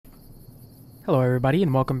Hello everybody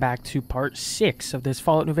and welcome back to part 6 of this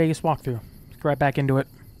Fallout New Vegas walkthrough. Get right back into it.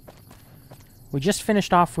 We just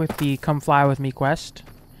finished off with the Come Fly With Me quest.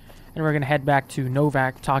 And we're going to head back to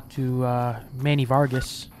Novak, talk to Manny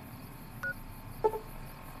Vargas.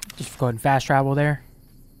 Just go ahead and fast travel there.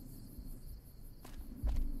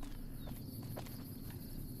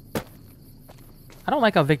 I don't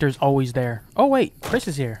like how Victor's always there. Oh wait, Chris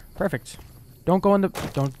is here. Perfect. Don't go in the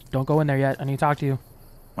don't go in there yet. I need to talk to you.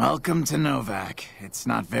 Welcome to Novak. It's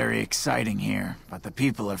not very exciting here, but the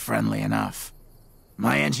people are friendly enough.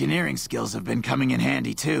 My engineering skills have been coming in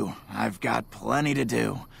handy too. I've got plenty to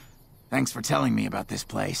do. Thanks for telling me about this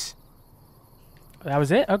place. That was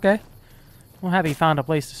it? Okay. Well, have you found a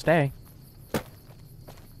place to stay?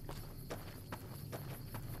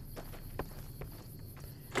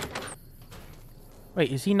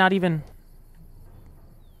 Wait, is he not even...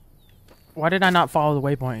 Why did I not follow the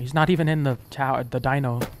waypoint? He's not even in the tower, the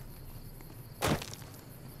dino.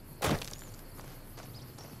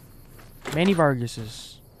 Manny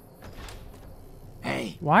Vargas's.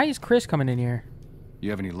 Hey. Why is Chris coming in here? You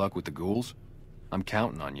have any luck with the ghouls? I'm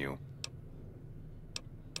counting on you.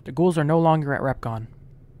 The ghouls are no longer at Repcon.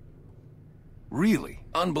 Really?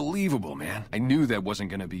 Unbelievable, man. I knew that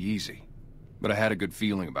wasn't gonna be easy. But I had a good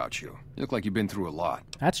feeling about you. You look like you've been through a lot.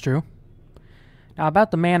 That's true. Now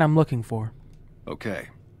about the man I'm looking for. Okay,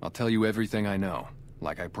 I'll tell you everything I know,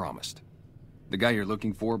 like I promised. The guy you're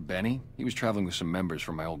looking for, Benny, he was traveling with some members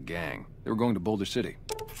from my old gang. They were going to Boulder City.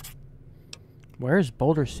 Where's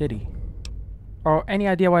Boulder City? Or any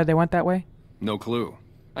idea why they went that way? No clue.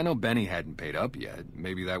 I know Benny hadn't paid up yet.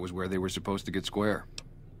 Maybe that was where they were supposed to get square.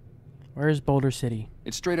 Where's Boulder City?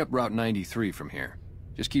 It's straight up Route 93 from here.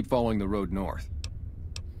 Just keep following the road north.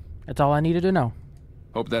 That's all I needed to know.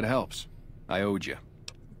 Hope that helps. I owed you.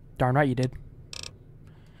 Darn right you did.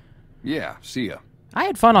 Yeah, see ya. I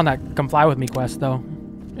had fun on that Come Fly With Me quest, though.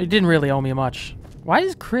 It didn't really owe me much. Why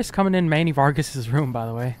is Chris coming in Manny Vargas's room, by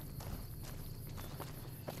the way?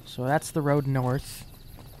 So that's the road north.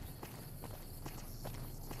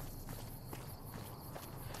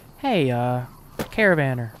 Hey,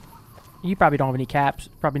 Caravaner. You probably don't have any caps.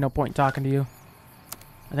 Probably no point in talking to you.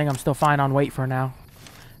 I think I'm still fine on weight for now.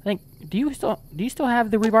 I think, do you still have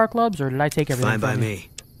the rebar clubs, or did I take everything? Fine by me.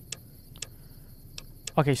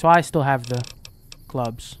 Okay, so I still have the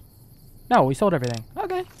clubs. No, we sold everything.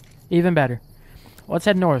 Okay, even better. Let's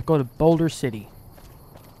head north. Go to Boulder City.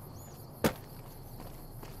 I'm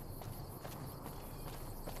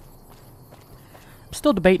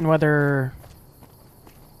still debating whether...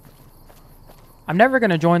 I'm never going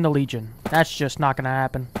to join the Legion. That's just not going to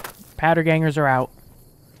happen. Pattergangers are out.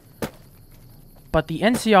 But the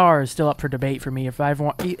NCR is still up for debate for me if I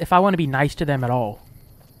want to be nice to them at all.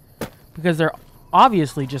 Because they're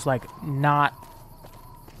obviously just, like, not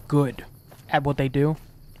good at what they do.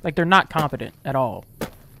 Like, they're not competent at all.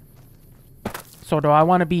 So do I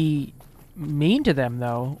want to be mean to them,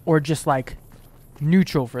 though? Or just, like,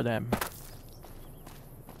 neutral for them?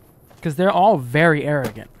 Because they're all very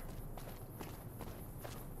arrogant.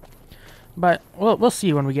 But we'll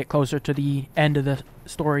see when we get closer to the end of the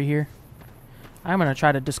story here. I'm going to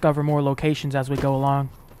try to discover more locations as we go along.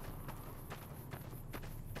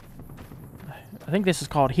 I think this is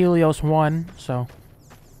called Helios 1, so...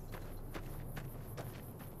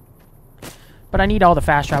 But I need all the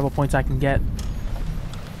fast travel points I can get.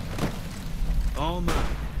 All mine.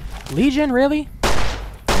 Legion, really?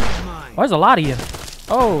 Mine. Oh, there's a lot of you.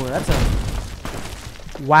 Oh, that's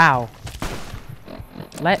a... Wow.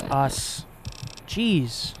 Let us...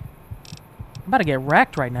 Jeez. I'm about to get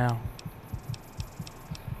wrecked right now.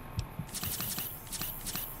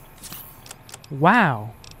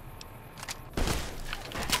 Wow.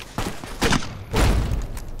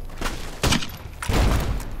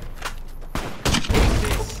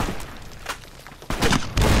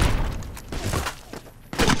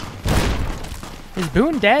 Is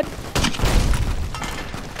Boone dead?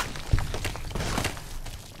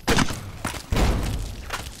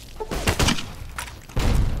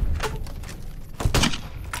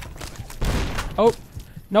 Oh,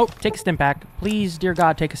 nope, take a stim pack. Please, dear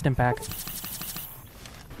God, take a stim pack.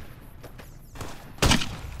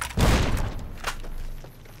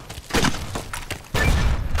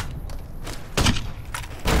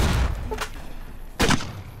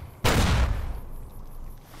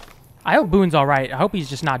 I hope Boone's alright. I hope he's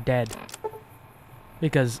just not dead.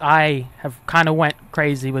 Because I have kind of went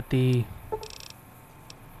crazy with the...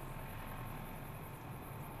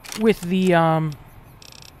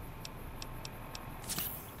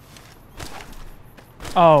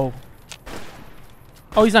 Oh.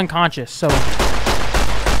 Oh, he's unconscious, so...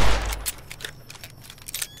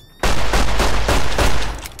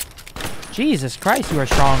 Jesus Christ, you are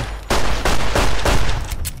strong.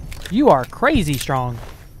 You are crazy strong.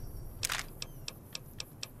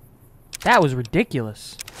 That was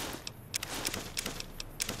ridiculous.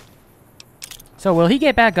 So will he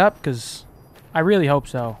get back up? Because I really hope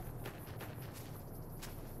so.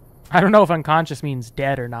 I don't know if unconscious means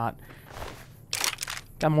dead or not.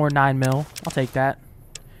 Got more 9 mil. I'll take that.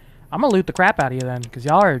 I'm gonna loot the crap out of you then, because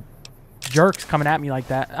y'all are jerks coming at me like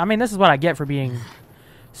that. I mean, this is what I get for being...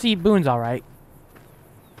 See, Boone's alright.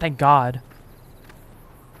 Thank God.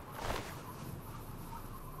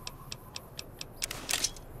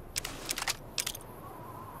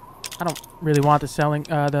 I don't really want the selling,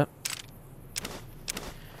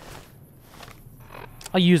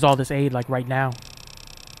 I'll use all this aid, like, right now.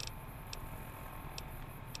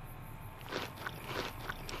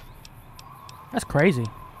 That's crazy.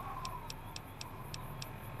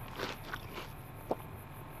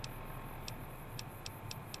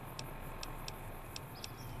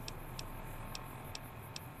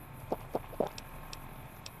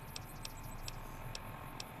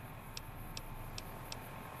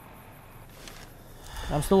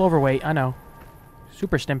 I'm still overweight, I know.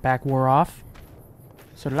 Super stim pack wore off.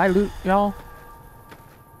 So did I loot y'all?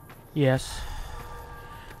 Yes.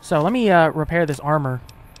 So let me repair this armor.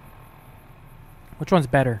 Which one's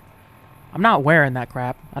better? I'm not wearing that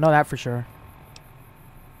crap. I know that for sure.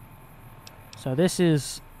 So this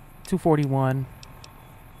is 241.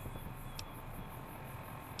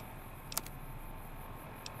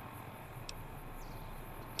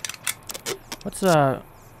 What's nah.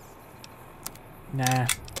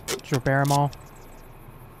 Just repair them all.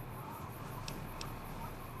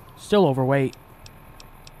 Still overweight.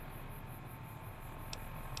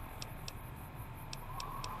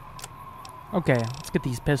 Okay, let's get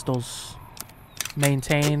these pistols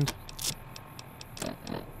maintained.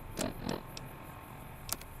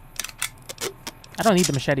 I don't need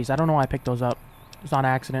the machetes. I don't know why I picked those up. It was on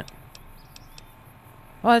accident.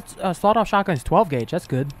 Well, it's sawed-off shotgun is 12 gauge. That's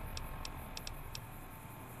good.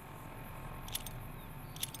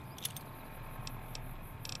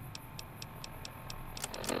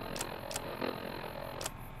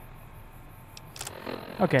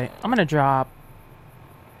 Okay, I'm gonna drop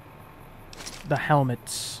the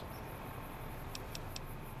helmets.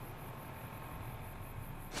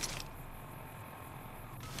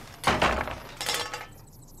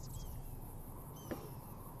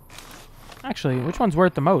 Actually, which one's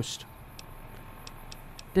worth the most?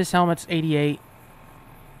 This helmet's 88.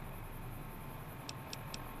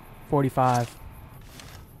 45.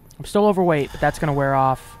 I'm still overweight, but that's gonna wear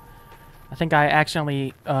off. I think I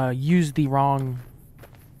accidentally used the wrong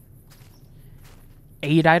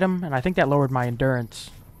aid item, and I think that lowered my endurance.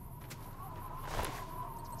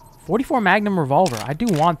 44 Magnum revolver. I do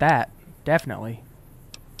want that. Definitely.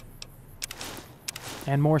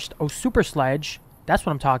 And more... oh, super sledge. That's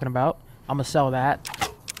what I'm talking about. I'm gonna sell that.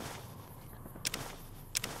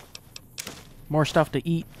 More stuff to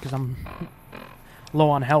eat, because I'm low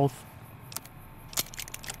on health.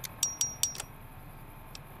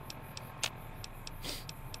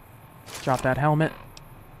 Drop that helmet.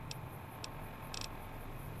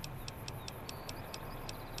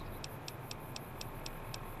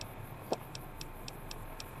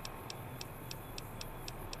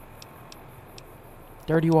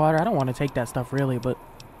 Dirty water. I don't want to take that stuff really, but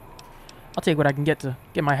I'll take what I can get to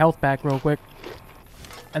get my health back real quick.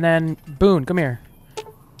 And then, Boone, come here.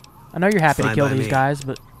 I know you're happy to kill these guys,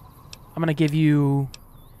 but I'm going to give you...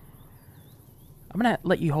 I'm going to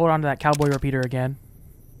let you hold on to that cowboy repeater again.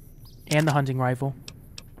 And the hunting rifle.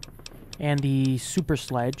 And the super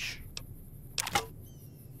sledge. That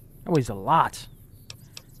weighs a lot.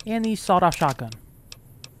 And the sawed-off shotgun.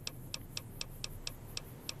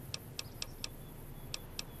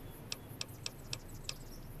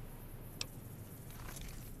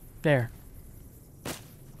 There.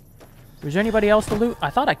 Was there anybody else to loot?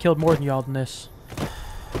 I thought I killed more than y'all in this.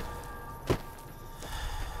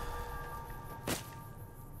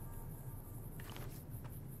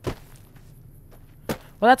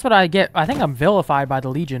 Well, that's what I get. I think I'm vilified by the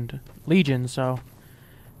Legion, so...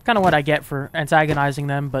 It's kind of what I get for antagonizing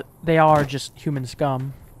them, but they are just human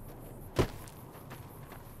scum.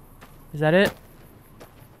 Is that it?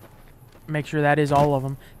 Make sure that is all of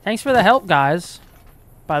them. Thanks for the help, guys.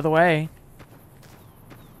 By the way,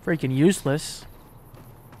 freaking useless.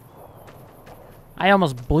 I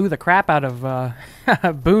almost blew the crap out of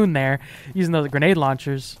Boone there using those grenade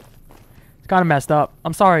launchers. It's kind of messed up.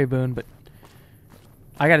 I'm sorry, Boone, but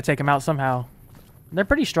I got to take him out somehow. They're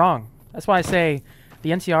pretty strong. That's why I say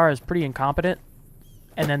the NCR is pretty incompetent,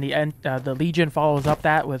 and then the Legion follows up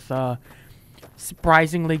that with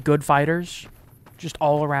surprisingly good fighters, just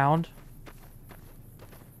all around.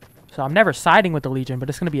 So I'm never siding with the Legion, but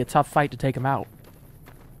it's going to be a tough fight to take them out.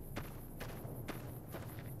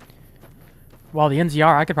 While the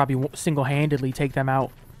NZR, I could probably single-handedly take them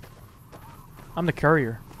out. I'm the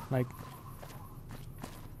Courier. Like,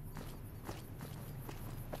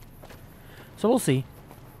 so we'll see.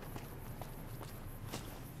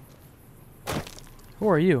 Who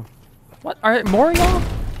are you? What? Are it more y'all?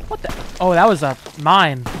 What the? Oh, that was a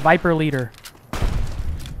mine. Viper leader.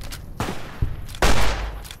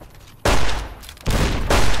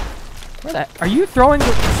 Where that? Are you throwing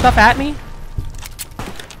stuff at me?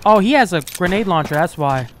 Oh, he has a grenade launcher. That's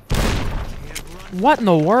why. What in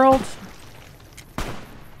the world?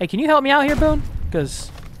 Hey, can you help me out here, Boone? Because,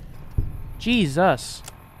 Jesus.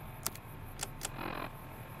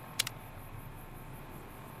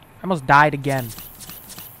 I almost died again.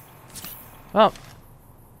 Well,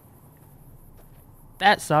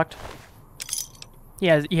 that sucked. He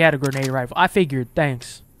had a grenade rifle. I figured.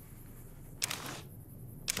 Thanks.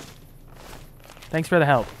 Thanks for the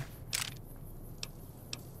help.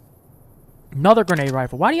 Another grenade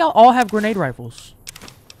rifle. Why do y'all all have grenade rifles?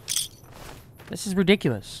 This is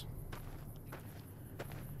ridiculous.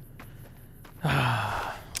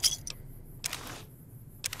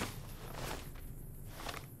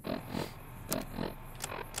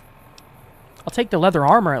 I'll take the leather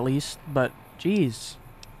armor at least, but jeez.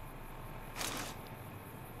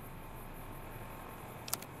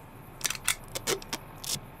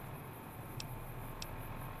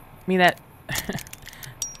 I mean, that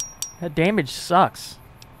that damage sucks.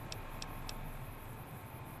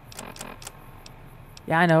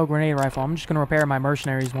 Yeah, I know, grenade rifle. I'm just gonna repair my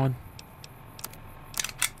mercenaries one.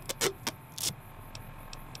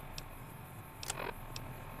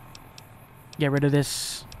 Get rid of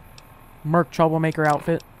this Merc Troublemaker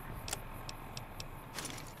outfit.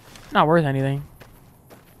 Not worth anything.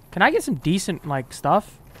 Can I get some decent, like,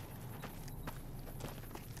 stuff?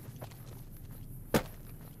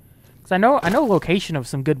 Because I know location of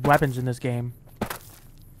some good weapons in this game.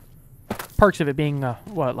 Perks of it being,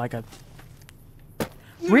 what, like a...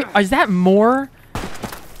 is that more?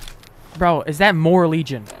 Bro, is that more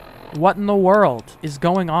Legion? What in the world is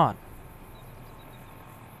going on?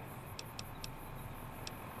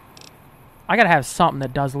 I gotta have something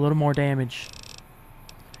that does a little more damage.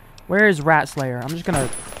 Where is Rat Slayer? I'm just gonna...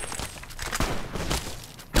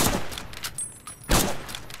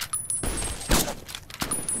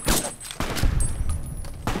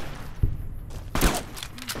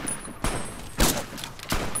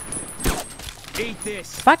 Eat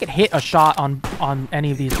this. If I could hit a shot on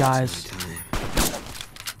any of these guys.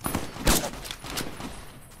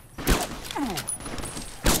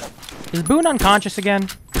 Is Boone unconscious again?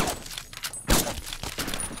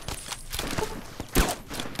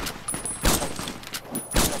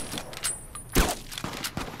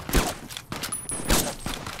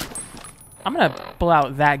 I'm gonna pull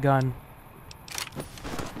out that gun.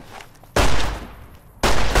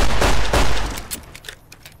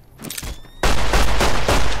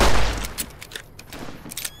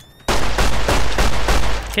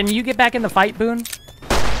 Can you get back in the fight, Boone?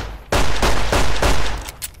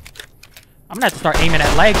 I'm gonna have to start aiming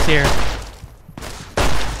at legs here.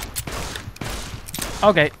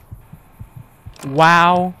 Okay.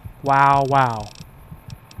 Wow. Wow, wow.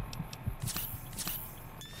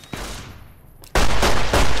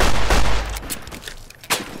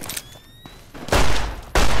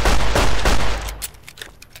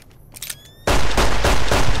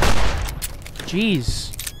 Jeez.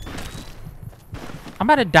 I'm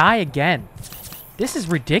about to die again. This is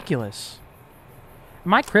ridiculous.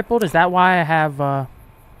 Am I crippled? Is that why I have,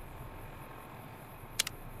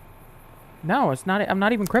 No, it's not. I'm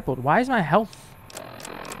not even crippled. Why is my health...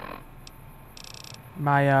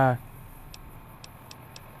 My,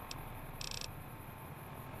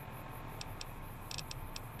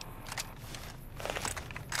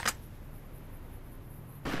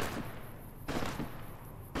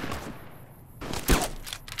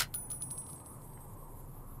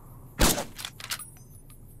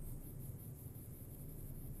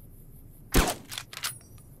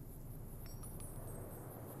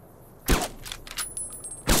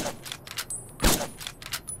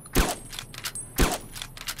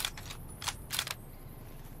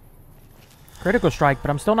 critical strike, but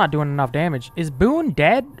I'm still not doing enough damage. Is Boone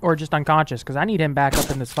dead or just unconscious? Because I need him back up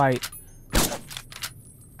in this fight.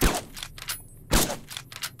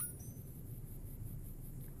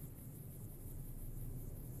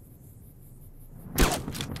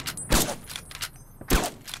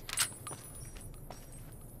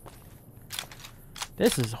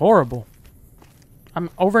 This is horrible. I'm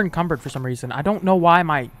over encumbered for some reason. I don't know why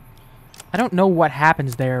my... I don't know what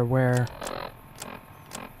happens there where...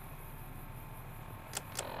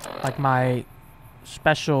 like my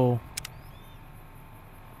special...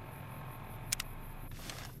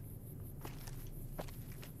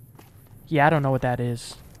 yeah, I don't know what that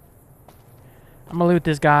is. I'm gonna loot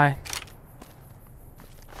this guy.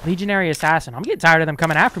 Legionary assassin. I'm getting tired of them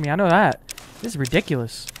coming after me. I know that. This is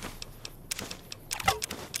ridiculous.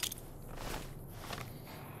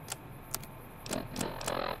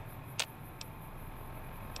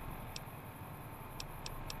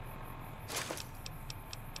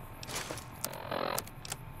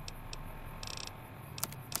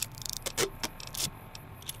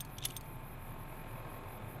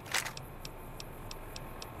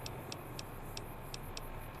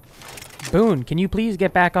 Boone, can you please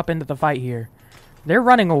get back up into the fight here? They're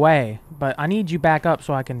running away, but I need you back up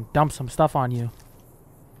so I can dump some stuff on you.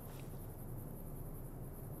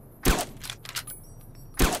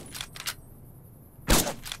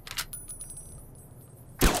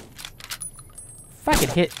 If I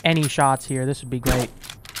could hit any shots here, this would be great.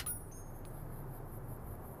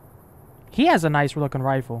 He has a nice looking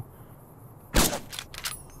rifle.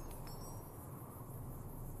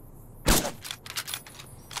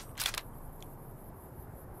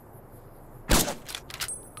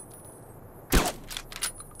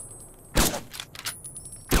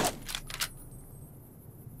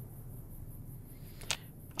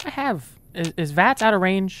 Is VATS out of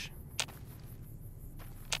range?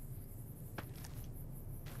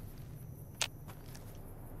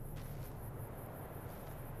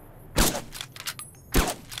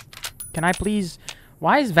 Can I please...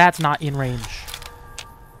 why is VATS not in range?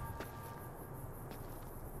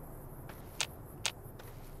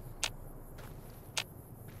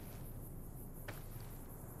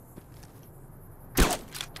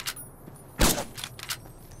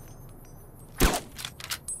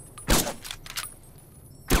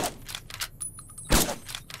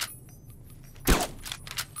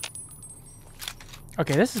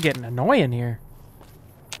 Okay, this is getting annoying here.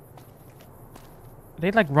 Are they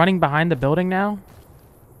like running behind the building now?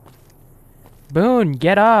 Boone,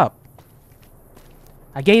 get up.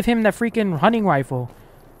 I gave him the freaking hunting rifle.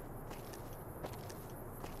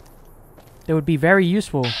 That would be very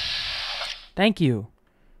useful. Thank you.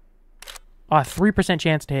 Oh, 3%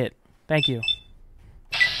 chance to hit. Thank you.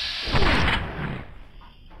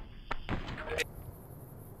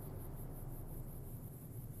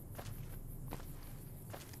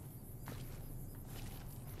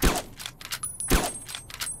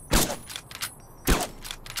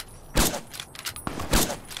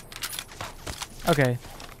 Okay.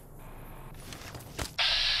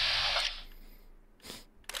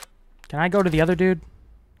 Can I go to the other dude?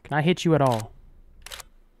 Can I hit you at all?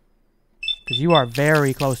 Because you are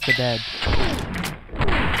very close to dead.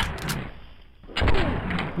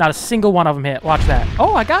 Not a single one of them hit. Watch that.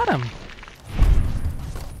 Oh, I got him.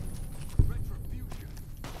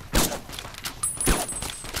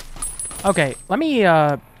 Okay, let me,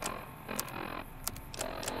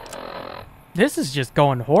 this is just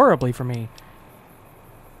going horribly for me.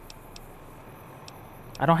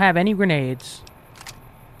 I don't have any grenades.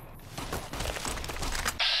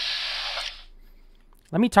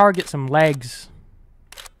 Let me target some legs.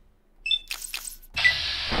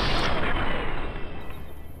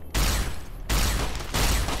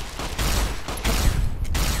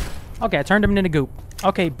 Okay, I turned him into goop.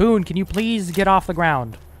 Okay, Boone, can you please get off the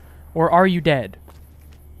ground? Or are you dead?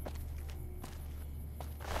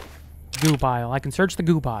 Goo pile. I can search the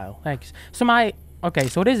goo pile. Thanks. So my... okay,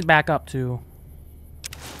 so it is back up to...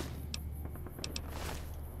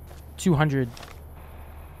 200.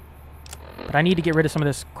 But I need to get rid of some of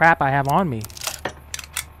this crap I have on me.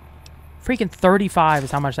 Freaking 35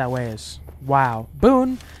 is how much that weighs. Wow.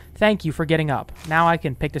 Boone, thank you for getting up. Now I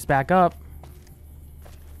can pick this back up.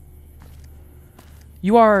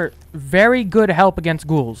 You are very good help against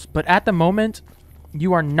ghouls, but at the moment,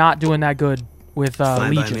 you are not doing that good with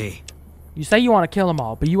Legion. You say you want to kill them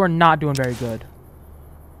all, but you are not doing very good.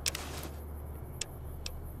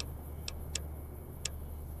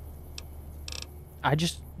 I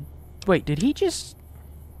just... wait, did he just...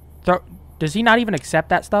 throw... does he not even accept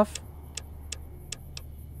that stuff?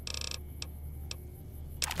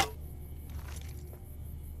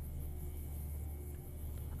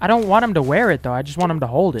 I don't want him to wear it, though. I just want him to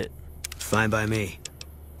hold it. Fine by me.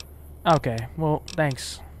 Okay, well,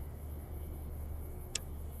 thanks.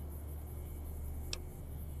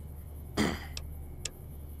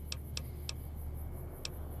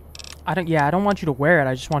 I don't want you to wear it.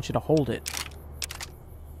 I just want you to hold it.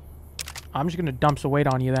 I'm just gonna dump some weight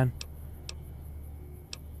on you then.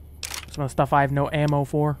 Some of the stuff I have no ammo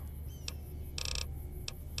for.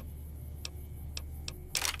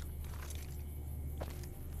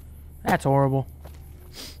 That's horrible.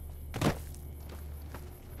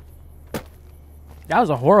 That was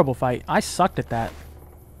a horrible fight. I sucked at that.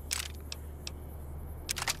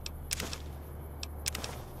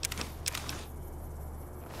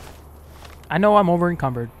 I know I'm over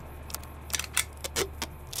encumbered.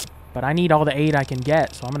 But I need all the aid I can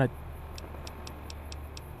get, so I'm gonna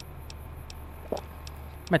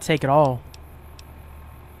take it all.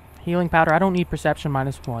 Healing powder. I don't need perception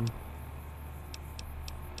 -1.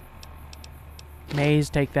 Maze,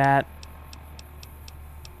 take that.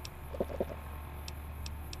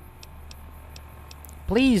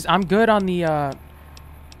 Please, I'm good on the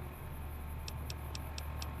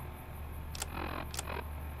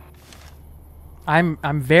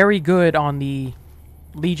I'm very good on the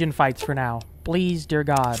Legion fights for now. Please, dear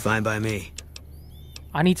God. Fine by me.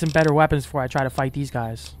 I need some better weapons before I try to fight these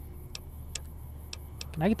guys.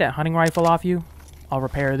 Can I get that hunting rifle off you? I'll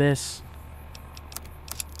repair this.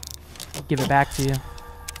 I'll give it back to you.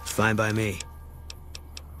 Fine by me.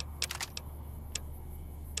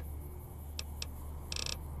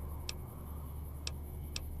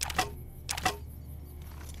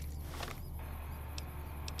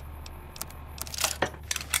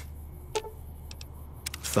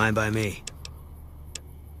 Fine by me.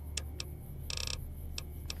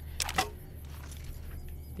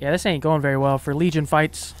 Yeah, this ain't going very well for Legion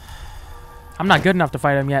fights. I'm not good enough to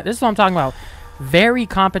fight them yet. This is what I'm talking about. Very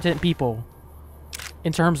competent people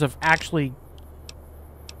in terms of actually,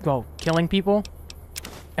 well, killing people.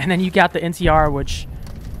 And then you got the NCR, which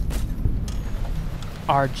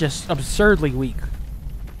are just absurdly weak.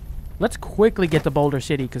 Let's quickly get to Boulder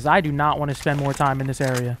City, because I do not want to spend more time in this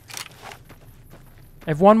area.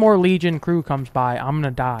 If one more Legion crew comes by, I'm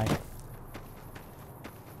going to die.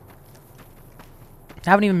 I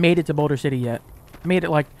haven't even made it to Boulder City yet. I made it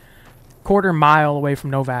like quarter mile away from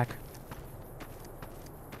Novak.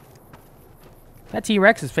 That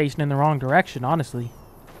T-Rex is facing in the wrong direction, honestly.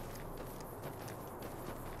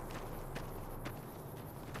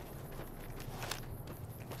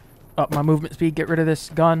 Up my movement speed, get rid of this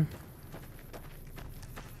gun.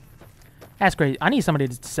 That's great. I need somebody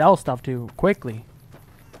to sell stuff to quickly.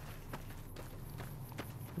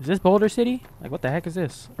 Is this Boulder City? Like, what the heck is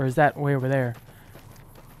this? Or is that way over there?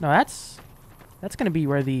 No, that's gonna be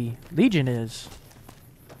where the Legion is.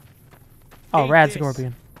 Oh, Rad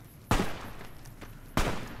Scorpion.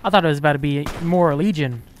 I thought it was about to be more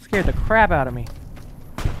Legion. Scared the crap out of me.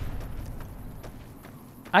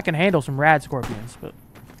 I can handle some Rad Scorpions, but...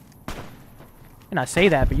 And I say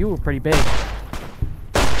that, but you were pretty big.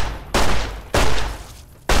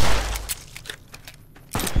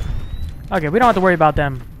 Okay, we don't have to worry about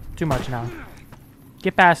them too much now.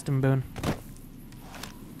 Get past them, Boone.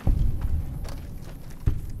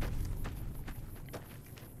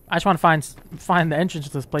 I just want to find the entrance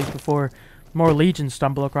to this place before more Legions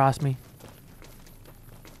stumble across me.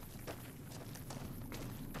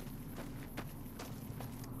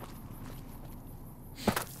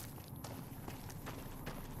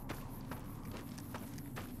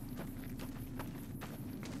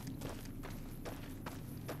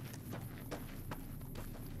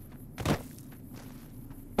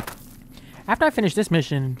 After I finish this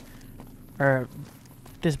mission, or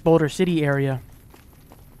this Boulder City area...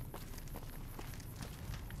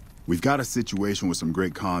 We've got a situation with some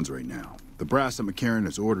great cons right now. The brass at McCarran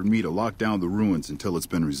has ordered me to lock down the ruins until it's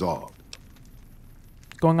been resolved.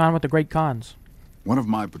 What's going on with the Great Khans? One of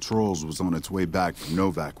my patrols was on its way back from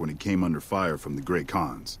Novak when it came under fire from the Great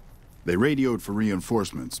Khans. They radioed for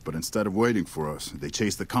reinforcements, but instead of waiting for us, they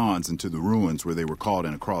chased the Khans into the ruins where they were caught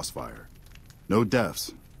in a crossfire. No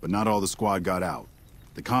deaths, but not all the squad got out.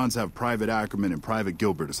 The Khans have Private Ackerman and Private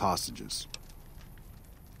Gilbert as hostages.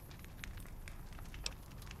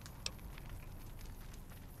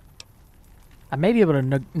 I may be able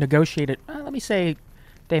to negotiate it. Let me say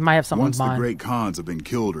they might have something in mind. Once the Great Khans have been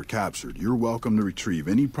killed or captured, you're welcome to retrieve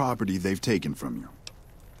any property they've taken from you.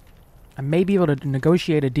 I may be able to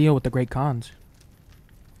negotiate a deal with the Great Khans.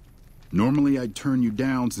 Normally I'd turn you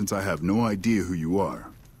down since I have no idea who you are.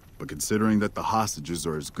 But considering that the hostages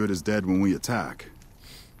are as good as dead when we attack...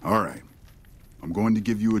 Alright. I'm going to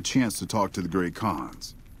give you a chance to talk to the Great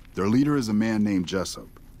Khans. Their leader is a man named Jessup.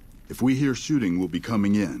 If we hear shooting, we'll be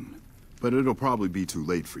coming in. But it'll probably be too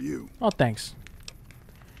late for you. Oh, thanks.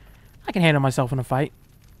 I can handle myself in a fight.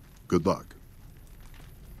 Good luck.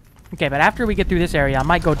 Okay, but after we get through this area, I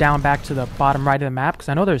might go down back to the bottom right of the map, because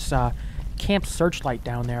I know there's Camp Searchlight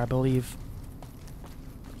down there, I believe.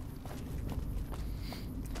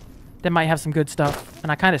 that might have some good stuff.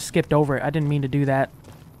 And I kind of skipped over it. I didn't mean to do that.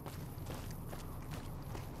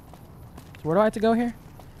 So where do I have to go here?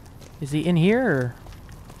 Is he in here, or...?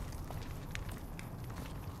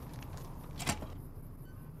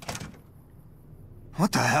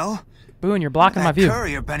 What the hell? Boone, you're blocking my view. That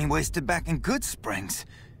courier Benny wasted back in Good Springs.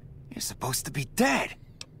 You're supposed to be dead.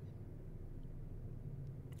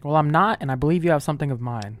 Well, I'm not, and I believe you have something of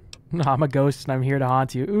mine. I'm a ghost, and I'm here to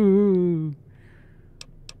haunt you. Ooh.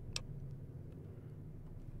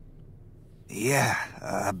 Yeah,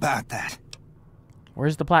 about that.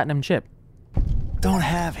 Where's the platinum chip? Don't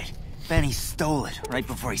have it. Benny stole it right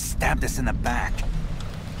before he stabbed us in the back.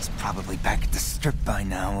 He's probably back at the strip by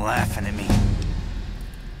now, laughing at me.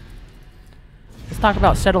 Let's talk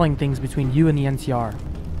about settling things between you and the NCR.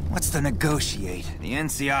 What's to negotiate? The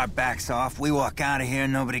NCR backs off, we walk out of here,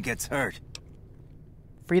 nobody gets hurt.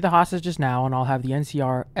 Free the hostages now, and I'll have the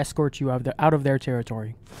NCR escort you out of their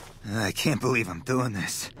territory. I can't believe I'm doing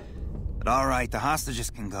this. But alright, the hostages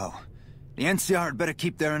can go. The NCR had better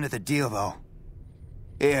keep their end of the deal, though.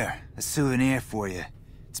 Here, a souvenir for you.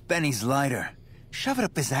 It's Benny's lighter. Shove it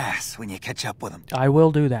up his ass when you catch up with him. I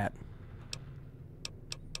will do that.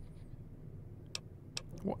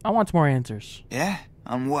 I want some more answers. Yeah?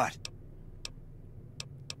 On what?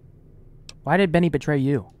 Why did Benny betray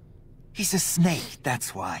you? He's a snake,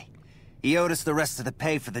 that's why. He owed us the rest of the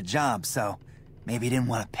pay for the job, so maybe he didn't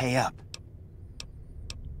want to pay up.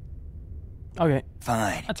 Okay.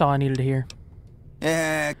 Fine. That's all I needed to hear.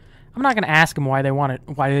 Yeah. I'm not going to ask them why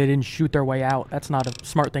they didn't shoot their way out. That's not a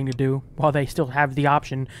smart thing to do, while they still have the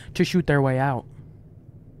option to shoot their way out.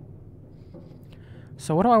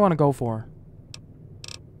 So what do I want to go for?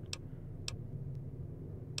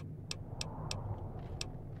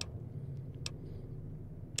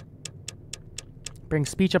 Bring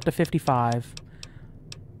speech up to 55.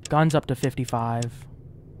 Guns up to 55.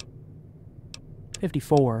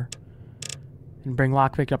 54. And bring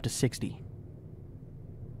lockpick up to 60.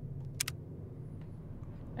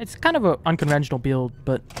 It's kind of an unconventional build,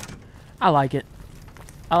 but I like it.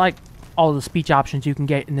 I like all the speech options you can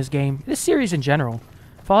get in this game. This series in general.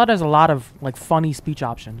 Fallout has a lot of like funny speech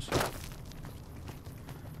options.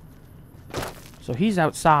 So he's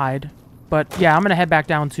outside. But yeah, I'm going to head back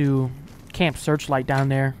down to Camp Searchlight down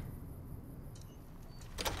there.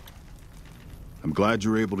 I'm glad you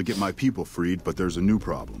were able to get my people freed, but there's a new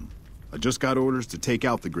problem. I just got orders to take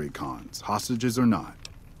out the Great Khans, hostages or not.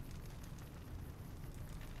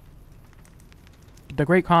 The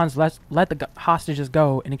Great Khans let the hostages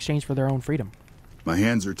go in exchange for their own freedom. My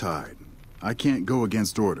hands are tied. I can't go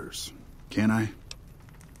against orders, can I?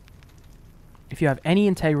 If you have any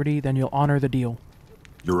integrity, then you'll honor the deal.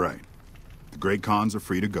 You're right. The Great Khans are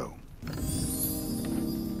free to go.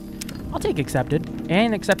 I'll take accepted.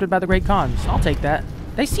 And accepted by the Great Khans. I'll take that.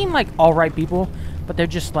 They seem like alright people, but they're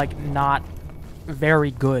just like not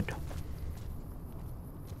very good.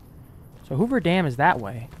 So Hoover Dam is that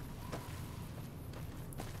way.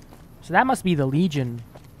 So that must be the Legion.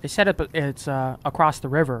 They set up it's across the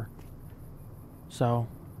river. So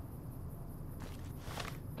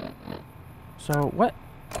what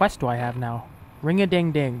quest do I have now?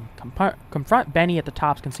 Ring-a-ding-ding. Confront Benny at the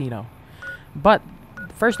Tops Casino. But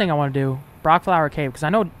the first thing I want to do, Brockflower Cave, because I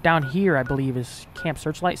know down here, I believe, is Camp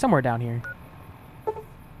Searchlight. Somewhere down here.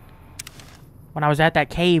 When I was at that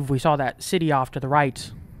cave, we saw that city off to the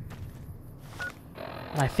right.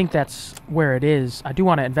 And I think that's where it is. I do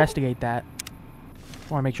want to investigate that.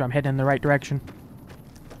 I want to make sure I'm heading in the right direction.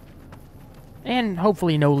 And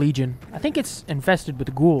hopefully no Legion. I think it's infested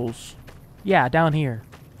with ghouls. Yeah, down here.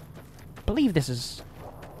 I believe this is...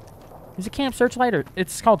 Is it Camp Searchlight? Or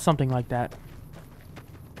it's called something like that.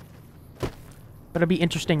 But it'll be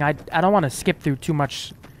interesting. I don't want to skip through too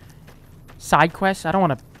much side quests. I don't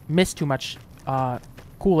want to miss too much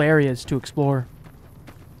cool areas to explore.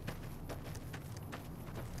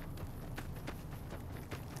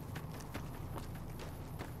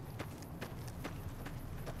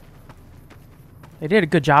 They did a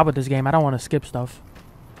good job with this game. I don't want to skip stuff.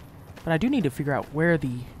 But I do need to figure out where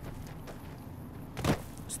the...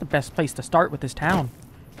 What's the best place to start with this town?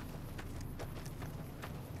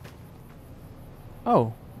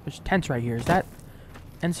 Oh, there's tents right here. Is that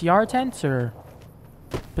NCR tents or...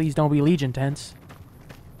 Please don't be Legion tents.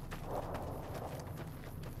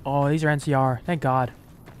 Oh, these are NCR. Thank God.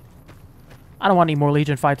 I don't want any more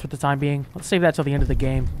Legion fights for the time being. Let's save that till the end of the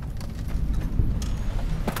game.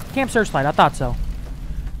 Camp Searchlight. I thought so.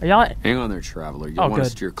 Are y'all... Hang on there, Traveler. You'll want to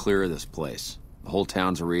good. steer clear of this place. The whole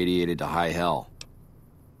town's irradiated to high hell.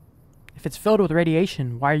 If it's filled with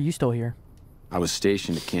radiation, why are you still here? I was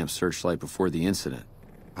stationed at Camp Searchlight before the incident.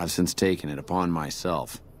 I've since taken it upon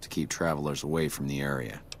myself. to keep travelers away from the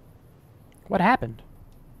area. What happened?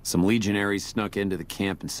 Some legionaries snuck into the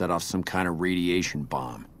camp and set off some kind of radiation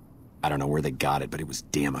bomb. I don't know where they got it, but it was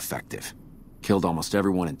damn effective. Killed almost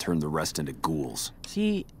everyone and turned the rest into ghouls.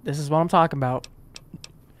 See, this is what I'm talking about.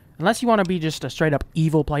 Unless you want to be just a straight-up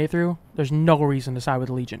evil playthrough, there's no reason to side with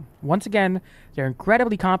the Legion. Once again, they're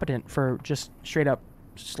incredibly competent for just straight-up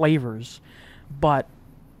slavers, but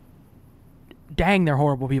dang, they're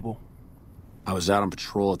horrible people. I was out on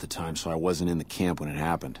patrol at the time, so I wasn't in the camp when it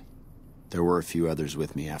happened. There were a few others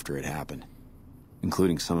with me after it happened,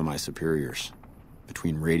 including some of my superiors.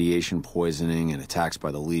 Between radiation poisoning and attacks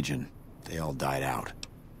by the Legion, they all died out.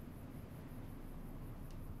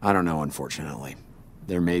 I don't know, unfortunately.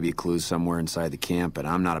 There may be clues somewhere inside the camp, but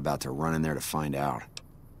I'm not about to run in there to find out.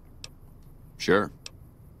 Sure.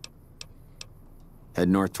 Head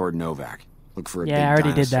north toward Novak. Look for a big Yeah, I already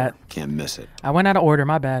dinosaur. did that. Can't miss it. I went out of order,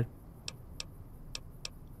 my bad.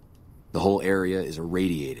 The whole area is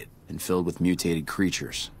irradiated and filled with mutated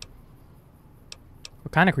creatures.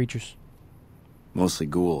 What kind of creatures? Mostly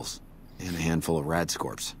ghouls, and a handful of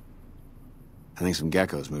radscorps. I think some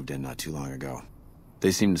geckos moved in not too long ago.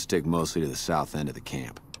 They seem to stick mostly to the south end of the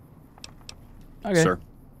camp. Okay. Sir?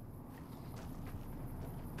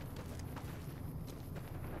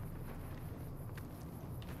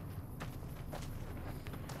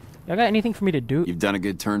 Y'all got anything for me to do? You've done a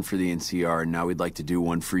good turn for the NCR, and now we'd like to do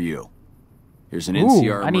one for you. Here's an Ooh,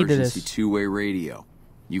 NCR I needed emergency this. two-way radio.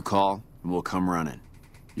 You call, and we'll come running.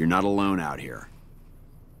 You're not alone out here.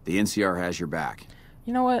 The NCR has your back.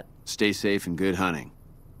 You know what? Stay safe and good hunting.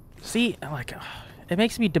 See, like, it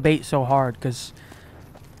makes me debate so hard, because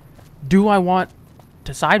do I want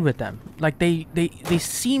to side with them? Like, they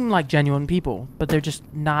seem like genuine people, but they're just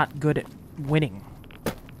not good at winning.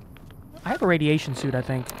 I have a radiation suit, I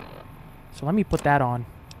think. So let me put that on.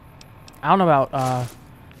 I don't know about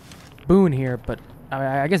Boone here, but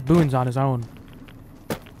I guess Boone's on his own.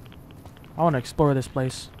 I want to explore this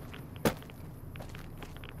place.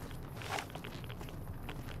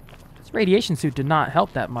 This radiation suit did not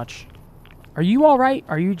help that much. Are you alright?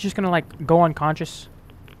 Are you just gonna, like, go unconscious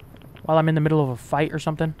while I'm in the middle of a fight or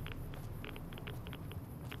something?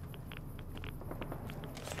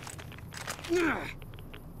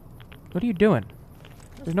 What are you doing?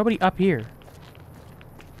 There's nobody up here.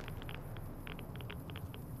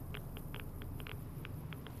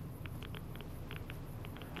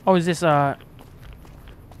 Oh, is this Ghoul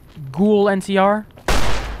NCR?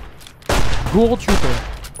 Ghoul Trooper.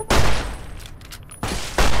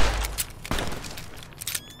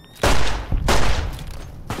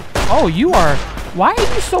 Oh, you are... Why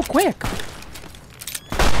are you so quick?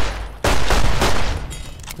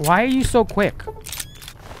 Why are you so quick?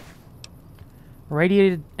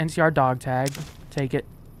 Radiated NCR dog tag. Take it.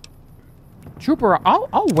 Trooper,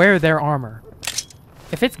 I'll wear their armor.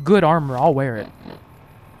 If it's good armor, I'll wear it.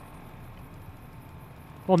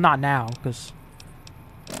 Well, not now, because...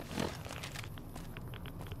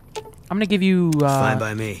 I'm gonna give you, Fine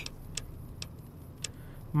by me.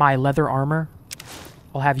 my leather armor.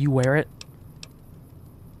 I'll have you wear it.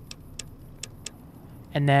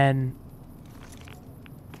 And then...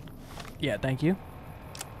 Yeah, thank you.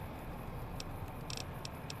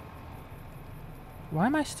 Why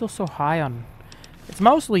am I still so high on... It's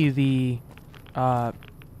mostly the... well,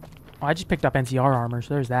 I just picked up NCR armor,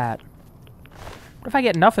 so there's that. What if I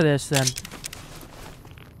get enough of this, then...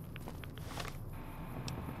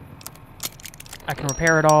 I can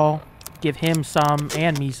repair it all, give him some,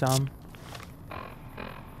 and me some.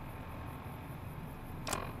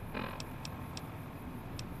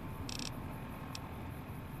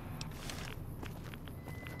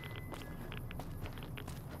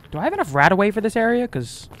 Do I have enough rat-away for this area?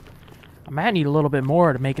 Because I might need a little bit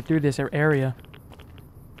more to make it through this area.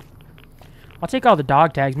 I'll take all the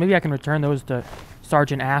dog tags. Maybe I can return those to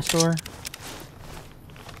Sergeant Astor.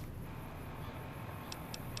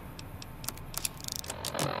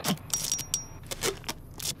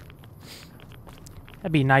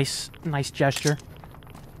 That'd be a nice gesture.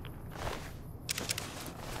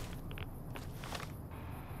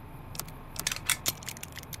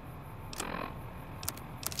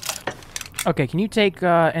 Okay, can you take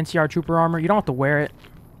NCR Trooper armor? You don't have to wear it.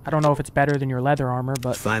 I don't know if it's better than your leather armor,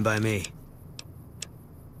 but Fine by me.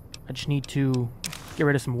 I just need to get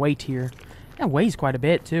rid of some weight here. That weighs quite a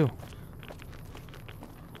bit, too.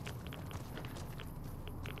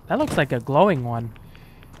 That looks like a glowing one.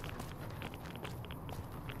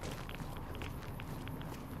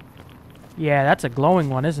 Yeah, that's a glowing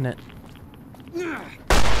one, isn't it?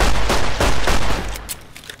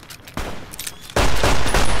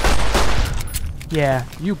 Yeah,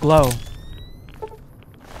 you glow.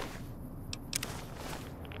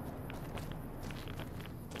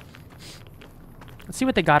 Let's see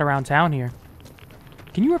what they got around town here.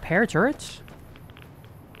 Can you repair turrets?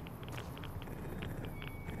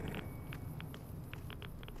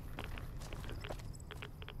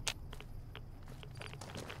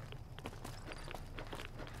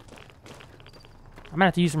 I'm gonna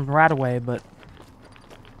have to use some right away, but...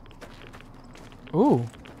 Ooh.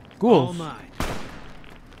 Ghouls.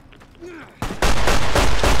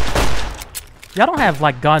 Y'all don't have,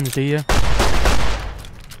 like, guns, do you?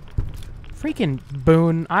 Freaking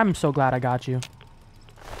Boone. I'm so glad I got you.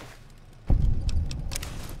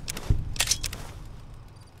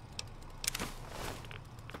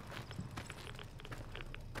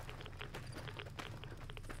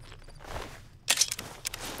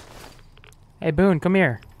 Hey, Boone, come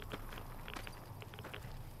here.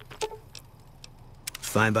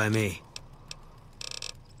 Fine by me.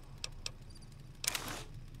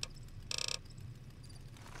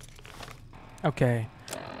 Okay.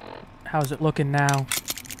 How's it looking now?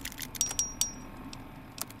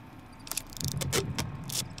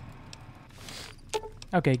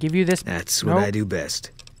 Okay, give you this. That's what I do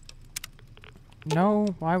best. No,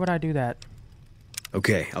 why would I do that?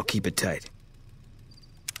 Okay, I'll keep it tight.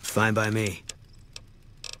 Fine by me.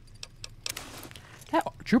 That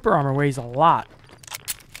trooper armor weighs a lot.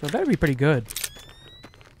 So it better be pretty good.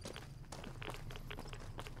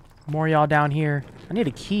 More y'all down here. I need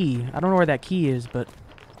a key. I don't know where that key is, but...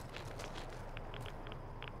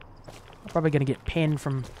 I'm probably gonna get pinned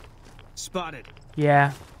from... Spotted.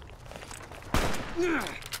 Yeah.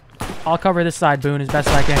 I'll cover this side, Boone, as best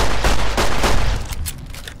I can.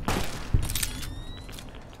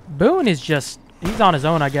 Boone is just... He's on his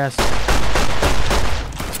own, I guess.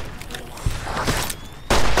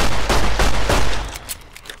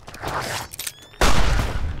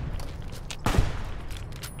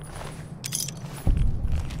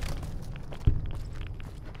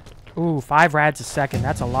 Ooh, 5 rads a second.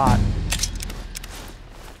 That's a lot.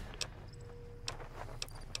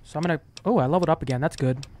 So I'm gonna... Oh, I leveled up again. That's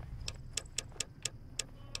good.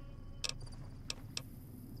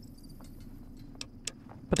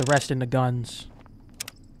 Put the rest into guns.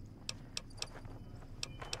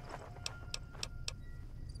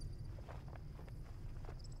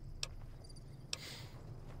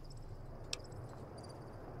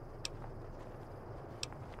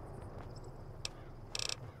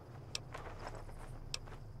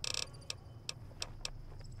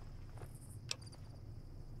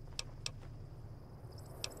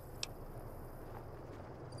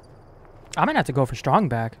 I'm gonna have to go for strong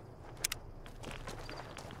back.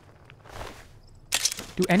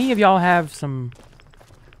 Do any of y'all have some...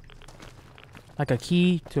 like a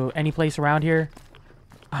key to any place around here?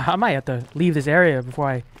 I might have to leave this area before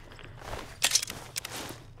I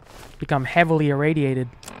become heavily irradiated.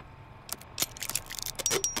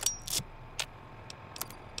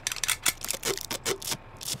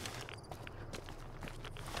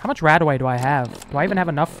 How much radaway do I have? Do I even have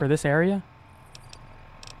enough for this area?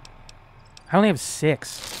 I only have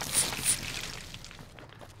 6.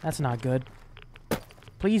 That's not good.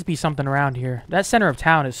 Please be something around here. That center of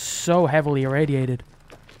town is so heavily irradiated.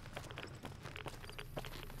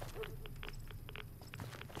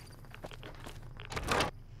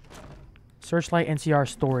 Searchlight NCR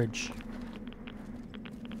storage.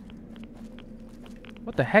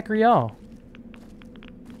 What the heck are y'all?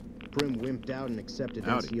 Prim wimped out and accepted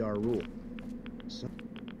Howdy. NCR rule. So,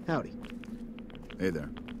 howdy. Hey there.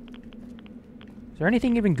 Is there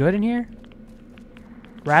anything even good in here?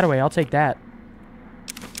 Radaway, I'll take that.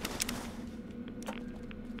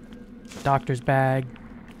 Doctor's bag.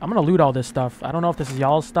 I'm gonna loot all this stuff. I don't know if this is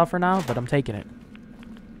y'all's stuff or not, but I'm taking it.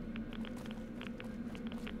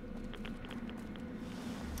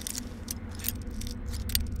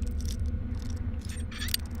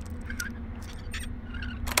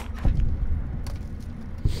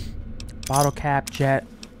 Bottle cap, jet,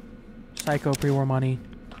 psycho pre-war money.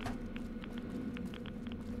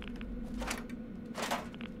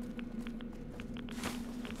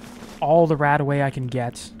 All the radaway I can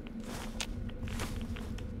get.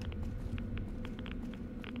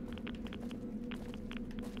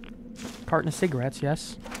 Carton of cigarettes,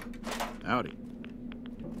 yes. Howdy.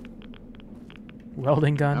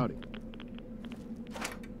 Welding gun. Howdy.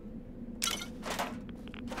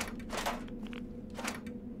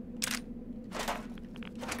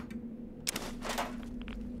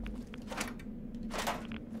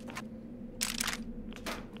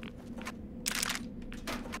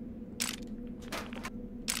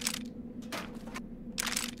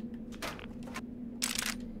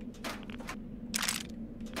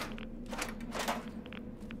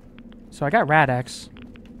 So I got Rad-X.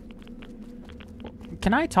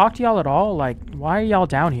 can I talk to y'all at all? Like, why are y'all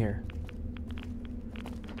down here?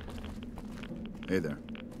 Hey there.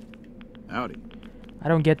 Howdy. I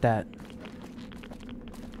don't get that.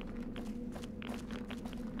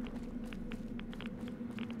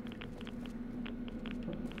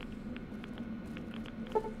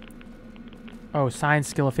 Oh, science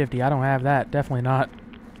skill of 50. I don't have that. Definitely not.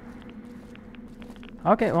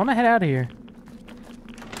 Okay, well, I'm gonna head out of here.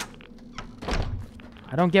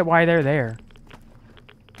 I don't get why they're there.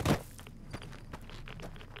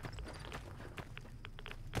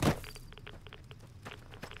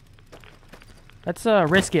 Let's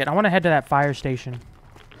risk it. I want to head to that fire station.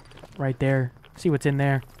 Right there. See what's in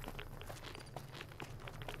there.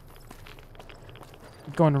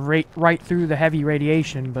 Going right through the heavy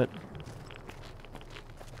radiation, but...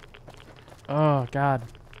 Oh, God.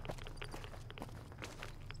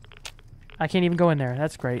 I can't even go in there.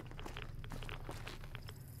 That's great.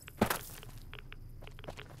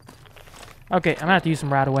 Okay, I'm gonna have to use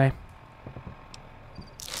some right away.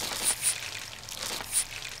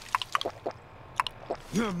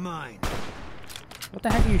 You're mine. What the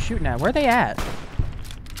heck are you shooting at? Where are they at?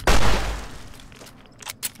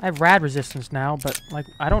 I have rad resistance now, but, like,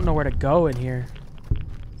 I don't know where to go in here.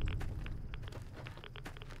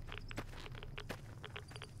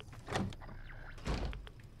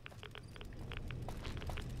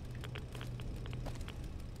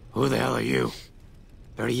 Who the hell are you?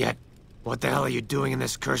 Better yet, what the hell are you doing in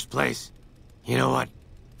this cursed place? You know what?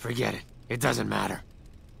 Forget it. It doesn't matter.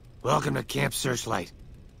 Welcome to Camp Searchlight,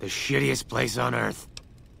 the shittiest place on Earth.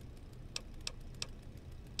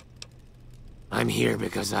 I'm here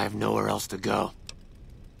because I have nowhere else to go.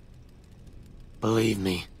 Believe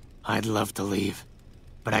me, I'd love to leave,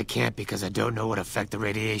 but I can't because I don't know what effect the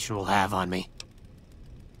radiation will have on me.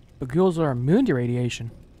 But ghouls are immune to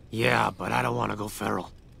radiation. Yeah, but I don't want to go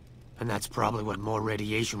feral. And that's probably what more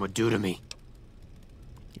radiation would do to me.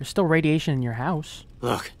 There's still radiation in your house.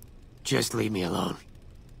 Look, just leave me alone.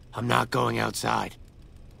 I'm not going outside.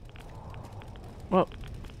 Well,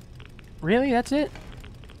 really? That's it?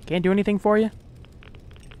 Can't do anything for you?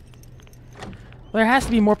 Well, there has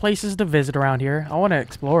to be more places to visit around here. I want to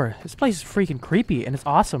explore. This place is freaking creepy, and it's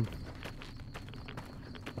awesome.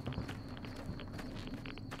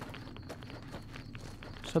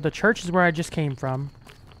 So the church is where I just came from.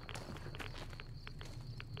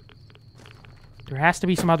 There has to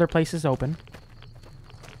be some other places open.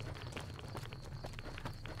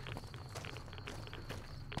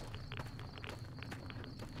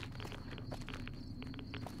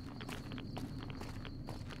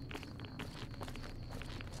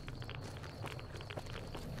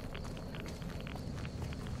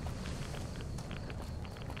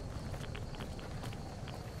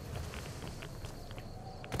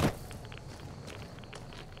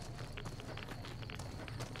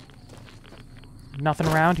 Nothing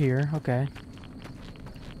around here. Okay.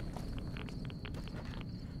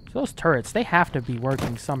 So those turrets, they have to be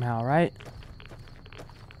working somehow, right?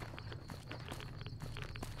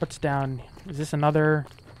 What's down? Is this another...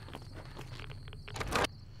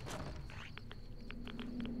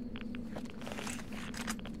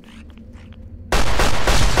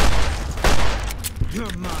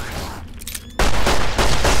 You're mine.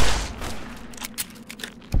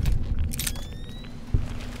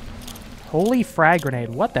 Holy frag grenade.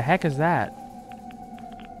 What the heck is that?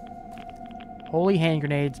 Holy hand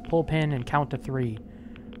grenades, pull pin, and count to 3.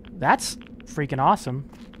 That's freaking awesome.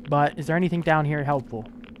 But is there anything down here helpful?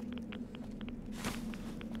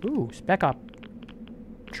 Ooh, Spec Op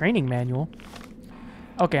training manual.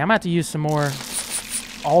 Okay, I'm gonna have to use some more.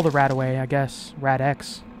 All the Rad away, I guess. Rad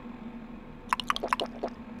X.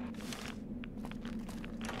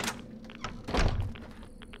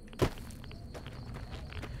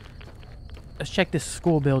 Let's check this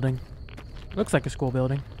school building. Looks like a school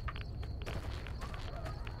building.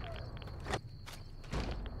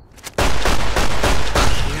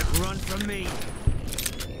 Can't run from me.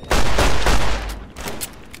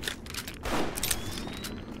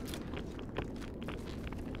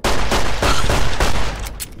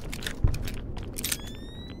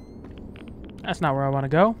 That's not where I want to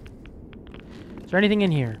go. Is there anything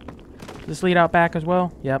in here? Does this lead out back as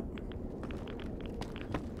well? Yep.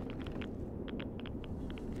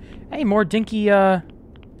 Hey, more dinky,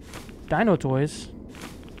 dino toys.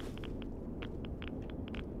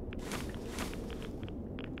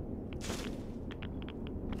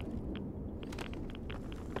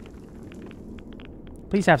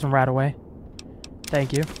 Please have some right away.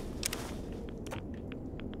 Thank you.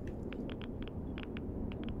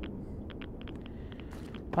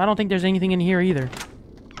 I don't think there's anything in here either.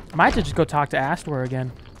 I might have to just go talk to Astor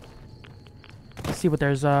again. see what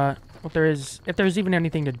there is, if there's even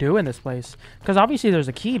anything to do in this place. Because obviously there's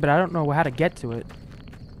a key, but I don't know how to get to it.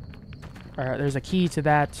 There's a key to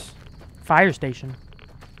that fire station.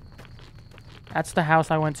 That's the house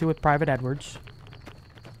I went to with Private Edwards.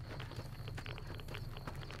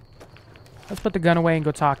 Let's put the gun away and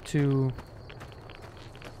go talk to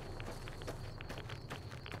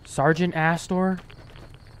Sergeant Astor.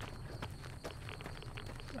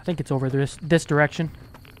 I think it's over this direction.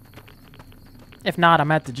 If not, I'm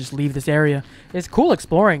going to have to just leave this area. It's cool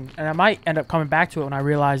exploring, and I might end up coming back to it when I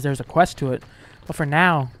realize there's a quest to it. But for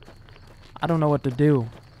now, I don't know what to do.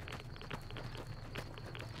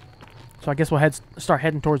 So I guess we'll start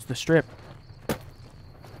heading towards the strip.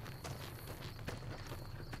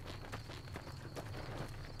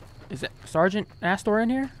 Is it Sergeant Astor in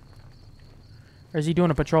here? Or is he doing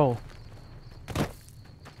a patrol?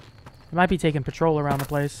 He might be taking patrol around the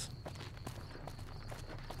place.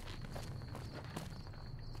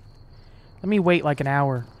 Let me wait like an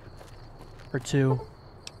hour or two.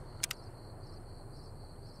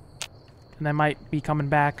 And I might be coming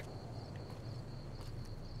back.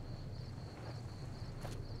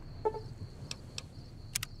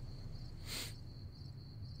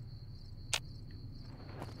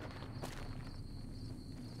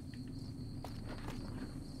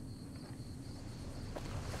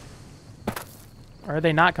 Or are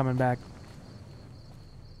they not coming back?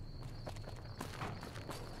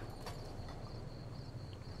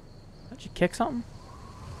 Did you kick something?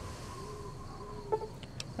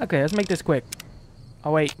 Okay, let's make this quick.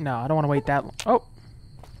 Oh wait, no, I don't want to wait that long. Oh!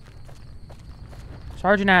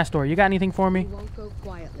 Sergeant Astor, you got anything for me? You won't go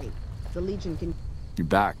quietly. The Legion can... You're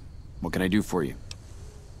back. What can I do for you?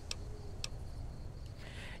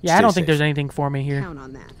 Yeah, I don't think there's anything for me here. Count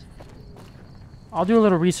on that. I'll do a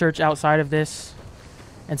little research outside of this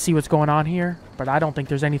and see what's going on here, but I don't think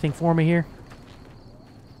there's anything for me here.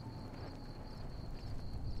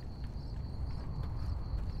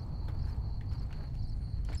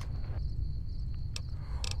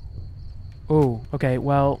 Oh, okay,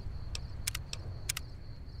 well...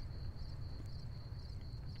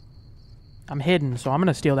 I'm hidden, so I'm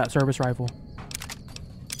gonna steal that service rifle.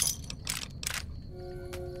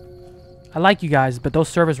 I like you guys, but those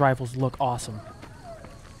service rifles look awesome.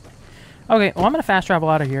 Okay, well I'm gonna fast travel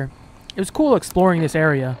out of here. It was cool exploring this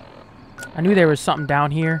area. I knew there was something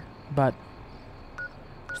down here, but...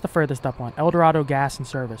 What's the furthest up one? El Dorado Gas and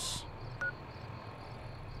Service.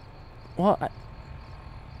 Well,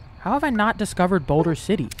 how have I not discovered Boulder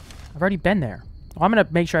City? I've already been there. Well, I'm gonna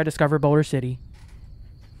make sure I discover Boulder City.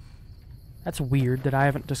 That's weird that I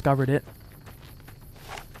haven't discovered it.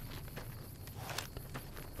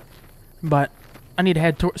 But I need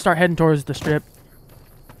to start heading towards the strip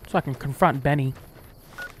so I can confront Benny.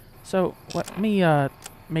 So let me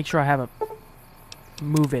make sure I have a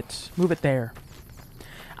move it there.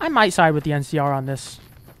 I might side with the NCR on this.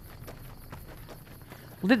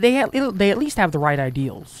 They at least have the right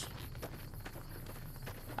ideals.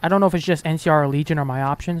 I don't know if it's just NCR or Legion are my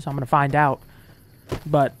options. I'm gonna find out.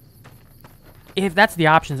 But if that's the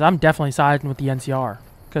options, I'm definitely siding with the NCR,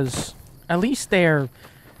 because at least they're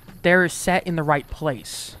set in the right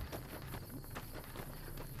place,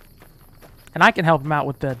 and I can help them out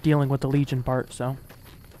with the dealing with the Legion part. So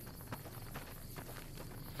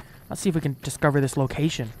let's see if we can discover this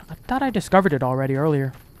location. I thought I discovered it already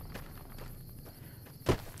earlier.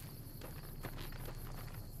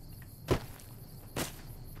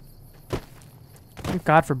 Thank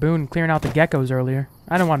God for Boone clearing out the geckos earlier.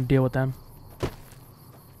 I didn't want to deal with them.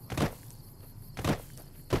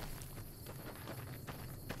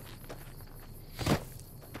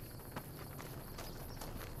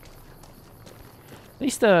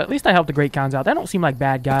 At least I helped the Great Khans out. They don't seem like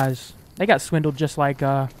bad guys. They got swindled just like,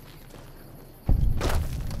 Oh,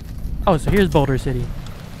 so here's Boulder City.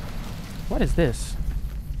 What is this?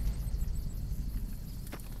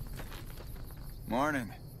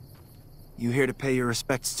 Morning. You here to pay your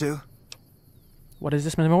respects too? What is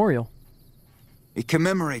this memorial? It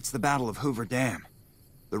commemorates the Battle of Hoover Dam.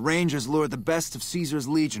 The Rangers lured the best of Caesar's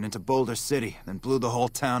Legion into Boulder City, then blew the whole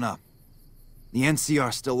town up. The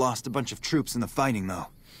NCR still lost a bunch of troops in the fighting, though.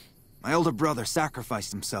 My older brother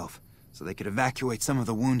sacrificed himself so they could evacuate some of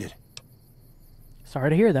the wounded. Sorry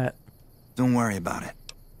to hear that. Don't worry about it.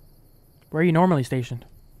 Where are you normally stationed?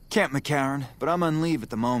 Camp McCarran, but I'm on leave at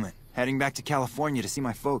the moment, heading back to California to see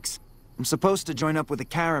my folks. I'm supposed to join up with a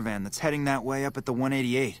caravan that's heading that way up at the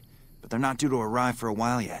 188, but they're not due to arrive for a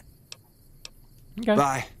while yet. Okay.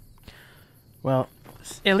 Bye. Well,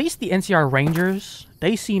 at least the NCR Rangers,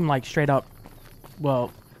 they seem like straight up,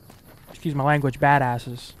 well, excuse my language,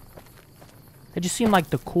 badasses. They just seem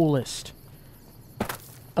like the coolest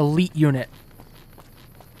elite unit.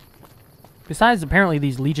 Besides, apparently,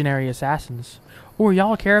 these Legionary assassins. Oh, are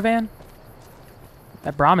y'all a caravan?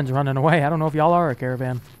 That Brahmin's running away. I don't know if y'all are a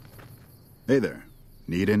caravan. Hey there.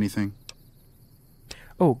 Need anything?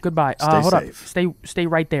 Oh, goodbye. Stay Hold safe. up. Stay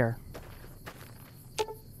right there.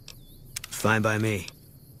 Fine by me.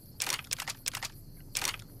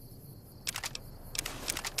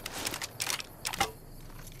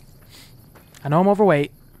 I know I'm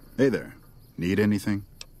overweight. Hey there. Need anything?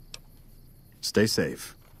 Stay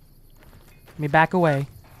safe. Let me back away.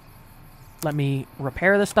 Let me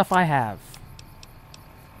repair the stuff I have.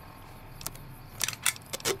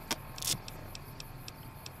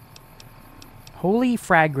 Holy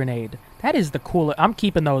frag grenade. That is the coolest. I'm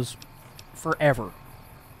keeping those forever.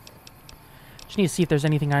 Just need to see if there's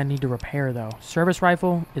anything I need to repair, though. Service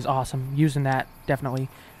rifle is awesome. Using that, definitely.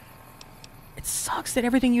 It sucks that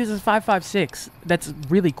everything uses 5.56. That's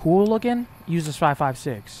really cool looking. Uses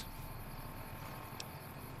 5.56.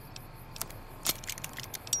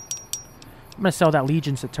 I'm gonna sell that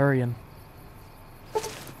Legion Centurion.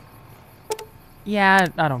 Yeah,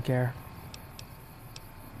 I don't care.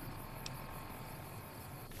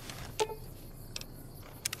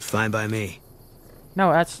 Fine by me.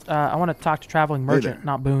 No, that's, I want to talk to Traveling Merchant, there.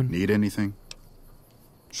 not Boone. Need anything?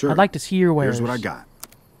 Sure. I'd like to see your wares. Here's what I got.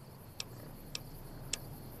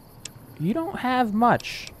 You don't have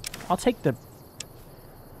much. I'll take the...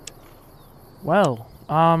 Well,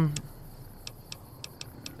 I'll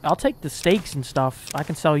take the stakes and stuff. I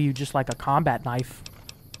can sell you just like a combat knife.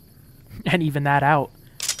 And even that out.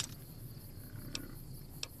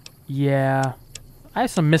 Yeah. I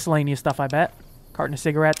have some miscellaneous stuff, I bet. Carton of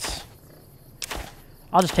cigarettes.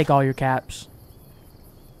 I'll just take all your caps.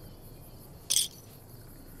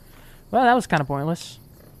 Well, that was kind of pointless.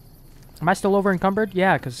 Am I still over encumbered?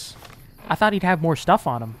 Yeah, because I thought he'd have more stuff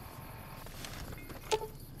on him.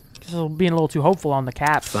 Guess I'm being a little too hopeful on the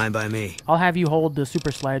caps. Fine by me. I'll have you hold the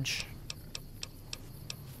super sledge.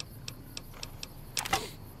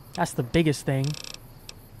 That's the biggest thing.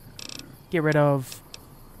 Get rid of...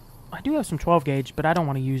 I do have some 12 gauge, but I don't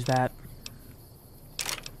want to use that.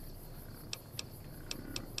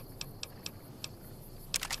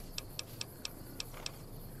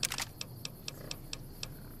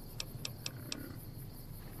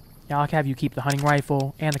 Yeah, I'll have you keep the hunting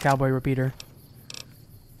rifle and the cowboy repeater.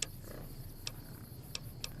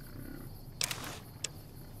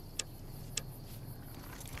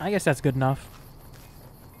 I guess that's good enough.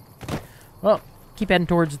 Well, keep heading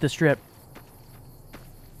towards the strip.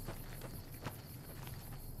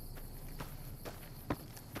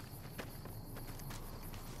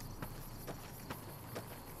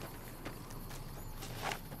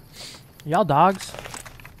 Y'all dogs?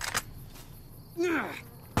 I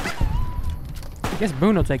guess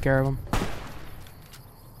Boone will take care of him.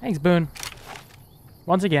 Thanks, Boone.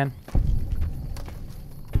 Once again.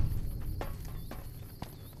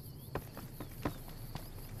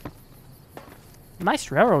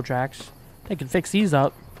 Nice railroad tracks. They can fix these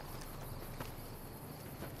up.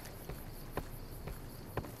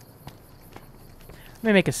 Let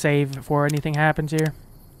me make a save before anything happens here.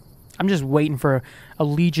 I'm just waiting for a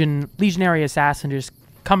legionary assassin to just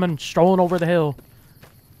coming strolling over the hill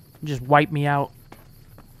and just wipe me out.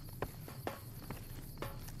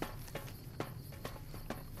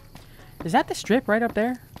 Is that the strip right up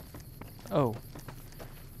there? Oh.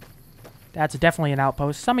 That's definitely an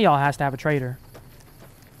outpost. Some of y'all has to have a trader.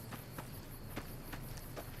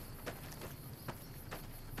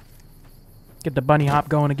 Get the bunny hop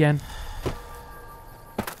going again.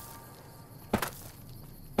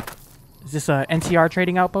 Is this a NCR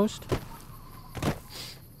trading outpost?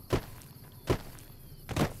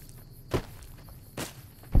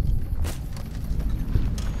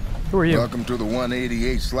 Who are you? Welcome to the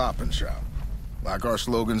 188 Slop and Shop. Like our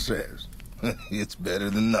slogan says, it's better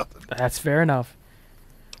than nothing. That's fair enough.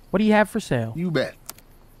 What do you have for sale? You bet.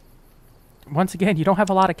 Once again, you don't have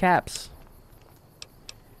a lot of caps.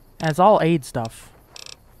 And it's all aid stuff.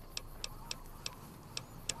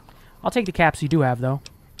 I'll take the caps you do have, though.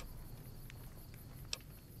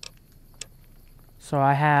 So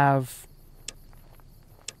I have...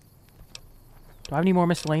 Do I have any more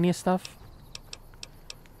miscellaneous stuff?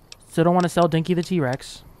 Still don't want to sell Dinky the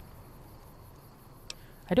T-Rex.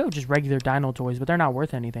 I do have just regular dino toys, but they're not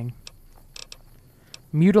worth anything.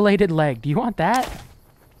 Mutilated leg. Do you want that?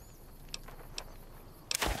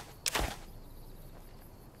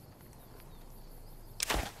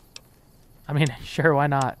 I mean, sure, why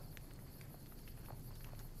not?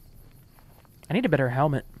 I need a better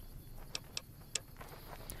helmet.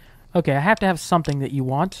 Okay, I have to have something that you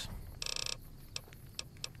want.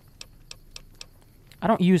 I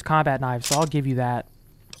don't use combat knives, so I'll give you that.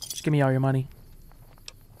 Just give me all your money.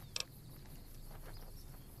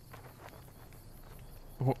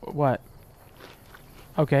 What?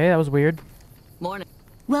 Okay, that was weird. Morning.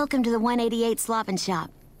 Welcome to the 188 Slop and Shop.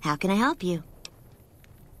 How can I help you?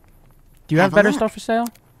 Do you have better stuff for sale?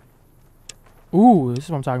 Ooh, this is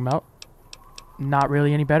what I'm talking about. Not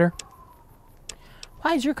really any better.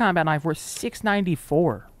 Why is your combat knife worth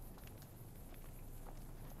 $6.94?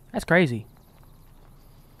 That's crazy.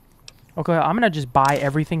 Okay, I'm gonna just buy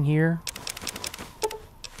everything here.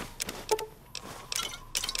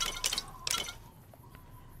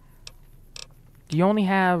 Do you only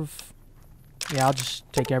have... Yeah, I'll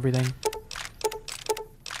just take everything.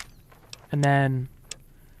 And then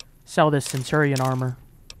sell this Centurion armor.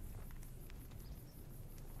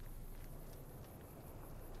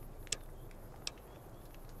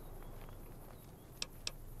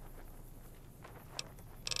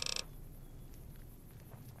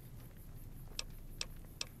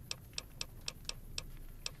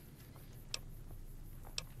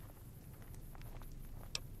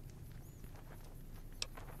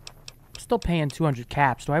 Still paying 200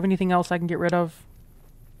 caps. Do I have anything else I can get rid of?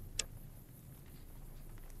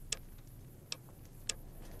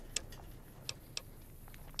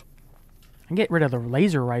 I can get rid of the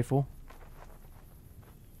laser rifle.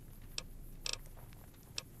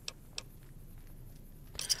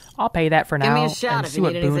 I'll pay that for now. Give me a shout and if see you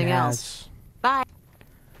what need Boone anything has. else. Bye.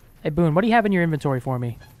 Hey Boone, what do you have in your inventory for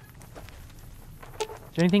me? Is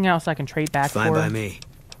there anything else I can trade back for? Fine by me.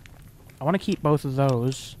 I want to keep both of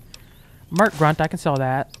those. Merc Grunt, I can sell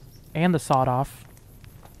that. And the sawed off.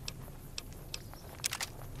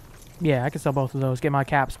 Yeah, I can sell both of those. Get my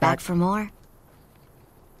caps back. Back for more?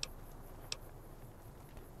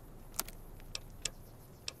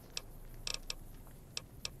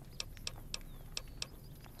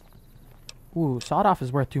 Ooh, sawed off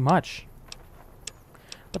is worth too much.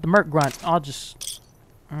 But the Merc Grunt, I'll just...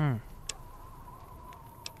 I'm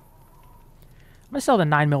gonna sell the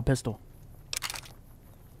 9mm pistol.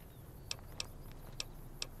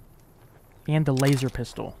 And the laser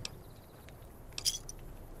pistol.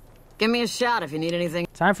 Give me a shout if you need anything.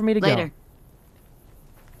 Time for me to Later. go.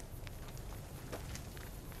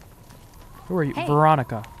 Who are you? Hey.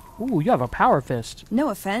 Veronica. Ooh, you have a power fist. No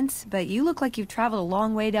offense, but you look like you've traveled a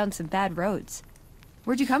long way down some bad roads.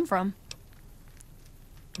 Where'd you come from?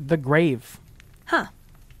 The grave. Huh.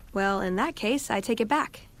 Well, in that case, I take it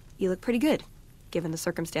back. You look pretty good, given the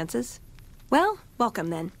circumstances. Well, welcome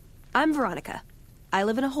then. I'm Veronica. I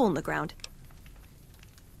live in a hole in the ground.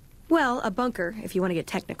 Well, a bunker, if you want to get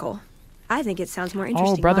technical. I think it sounds more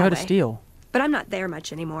interesting. Oh, Brotherhood my of way. Steel. But I'm not there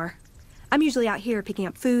much anymore. I'm usually out here picking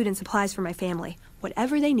up food and supplies for my family,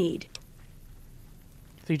 whatever they need.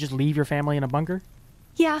 So you just leave your family in a bunker?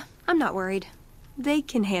 Yeah, I'm not worried. They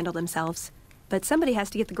can handle themselves. But somebody has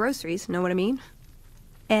to get the groceries, know what I mean?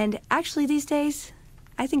 And actually these days,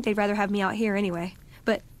 I think they'd rather have me out here anyway.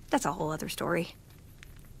 But that's a whole other story.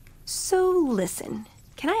 So listen,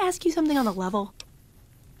 can I ask you something on the level?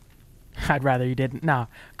 I'd rather you didn't. Nah,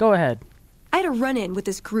 go ahead. I had a run-in with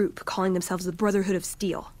this group calling themselves the Brotherhood of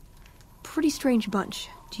Steel. Pretty strange bunch.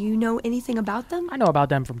 Do you know anything about them? I know about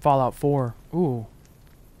them from Fallout 4. Ooh.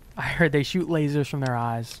 I heard they shoot lasers from their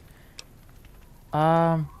eyes.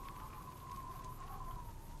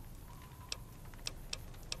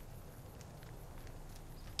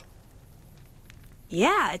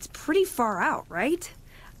 Yeah, it's pretty far out, right?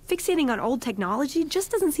 Fixating on old technology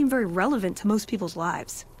just doesn't seem very relevant to most people's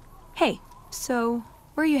lives. Hey, so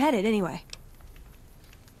where are you headed anyway?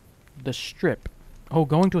 The Strip. Oh,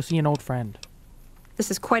 going to see an old friend. This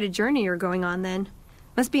is quite a journey you're going on then.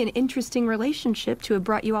 Must be an interesting relationship to have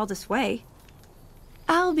brought you all this way.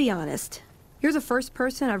 I'll be honest. You're the first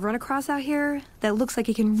person I've run across out here that looks like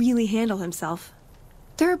he can really handle himself.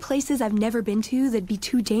 There are places I've never been to that'd be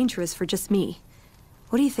too dangerous for just me.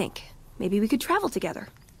 What do you think? Maybe we could travel together.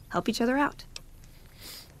 Help each other out.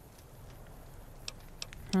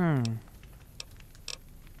 What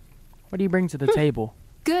do you bring to the table?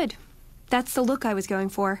 Good. That's the look I was going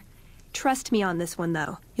for. Trust me on this one,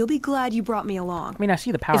 though. You'll be glad you brought me along. I mean, I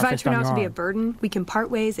see the power If I fist turn on out your to be a arm. burden, we can part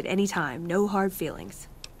ways at any time. No hard feelings.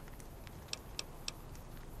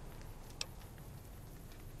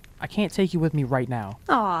 I can't take you with me right now.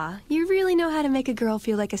 Aw, you really know how to make a girl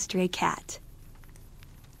feel like a stray cat.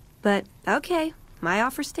 But, okay, my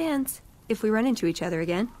offer stands. If we run into each other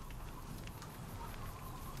again.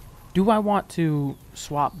 Do I want to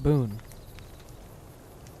swap Boone?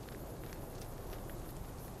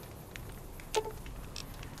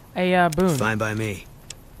 Hey, Boone. Fine by me.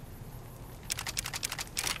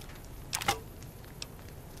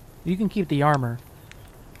 You can keep the armor.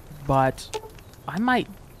 but I might...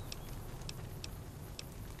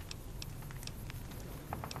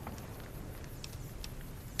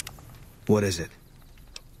 What is it?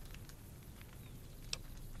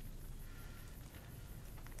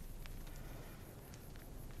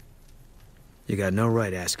 You got no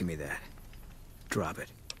right asking me that. Drop it.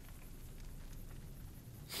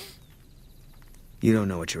 You don't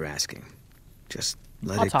know what you're asking. Just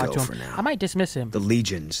let I'll it talk go to him. for now. I might dismiss him. The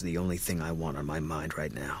Legion's the only thing I want on my mind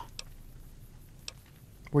right now.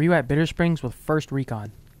 Were you at Bitter Springs with 1st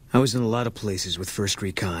Recon? I was in a lot of places with 1st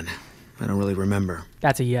Recon. I don't really remember.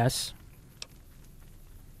 That's a yes.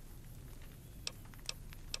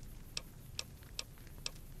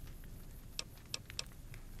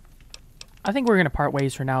 I think we're gonna part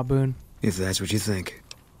ways for now, Boone. If that's what you think.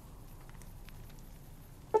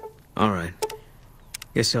 Alright.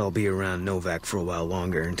 Guess I'll be around Novak for a while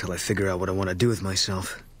longer until I figure out what I want to do with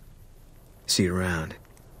myself. See you around.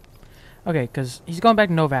 Okay, because he's going back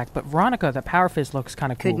to Novak, but Veronica, the Power Fist, looks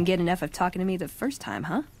kind of cool. Couldn't get enough of talking to me the first time,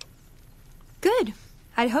 huh? Good.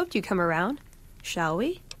 I'd hoped you'd come around. Shall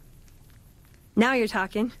we? Now you're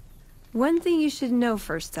talking. One thing you should know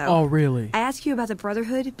first, though. Oh, really? I asked you about the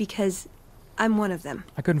Brotherhood because I'm one of them.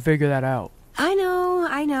 I couldn't figure that out. I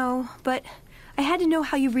know, but I had to know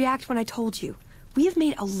how you react when I told you. We have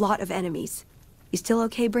made a lot of enemies. You still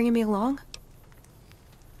okay bringing me along?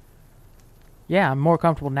 Yeah, I'm more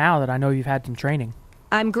comfortable now that I know you've had some training.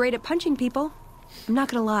 I'm great at punching people. I'm not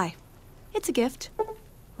gonna lie. It's a gift.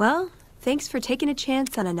 Well, thanks for taking a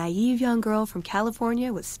chance on a naive young girl from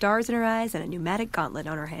California with stars in her eyes and a pneumatic gauntlet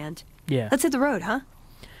on her hand. Yeah. Let's hit the road, huh?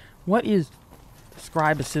 What is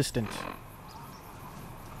Scribe Assistant?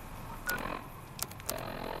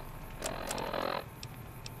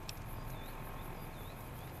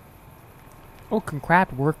 Oh, can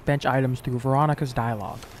craft workbench items through Veronica's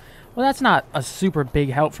dialogue. Well, that's not a super big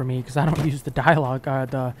help for me because I don't use the dialogue,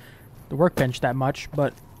 the workbench that much,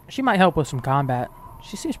 but she might help with some combat.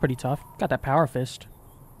 She seems pretty tough. Got that power fist.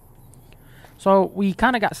 So we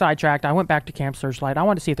kind of got sidetracked. I went back to Camp Searchlight. I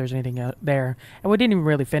wanted to see if there's anything there, and we didn't even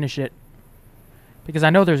really finish it because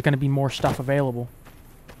I know there's going to be more stuff available.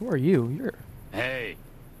 Who are you? You're... Hey.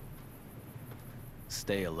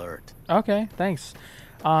 Stay alert. Okay, thanks.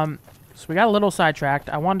 So we got a little sidetracked.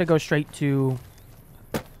 I wanted to go straight to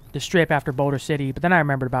the strip after Boulder City, but then I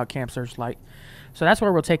remembered about Camp Searchlight. So that's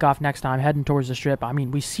where we'll take off next time, heading towards the strip. I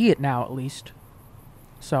mean, we see it now at least.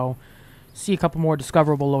 So, see a couple more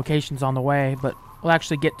discoverable locations on the way, but we'll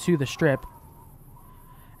actually get to the strip.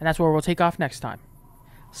 And that's where we'll take off next time.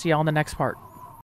 See y'all in the next part.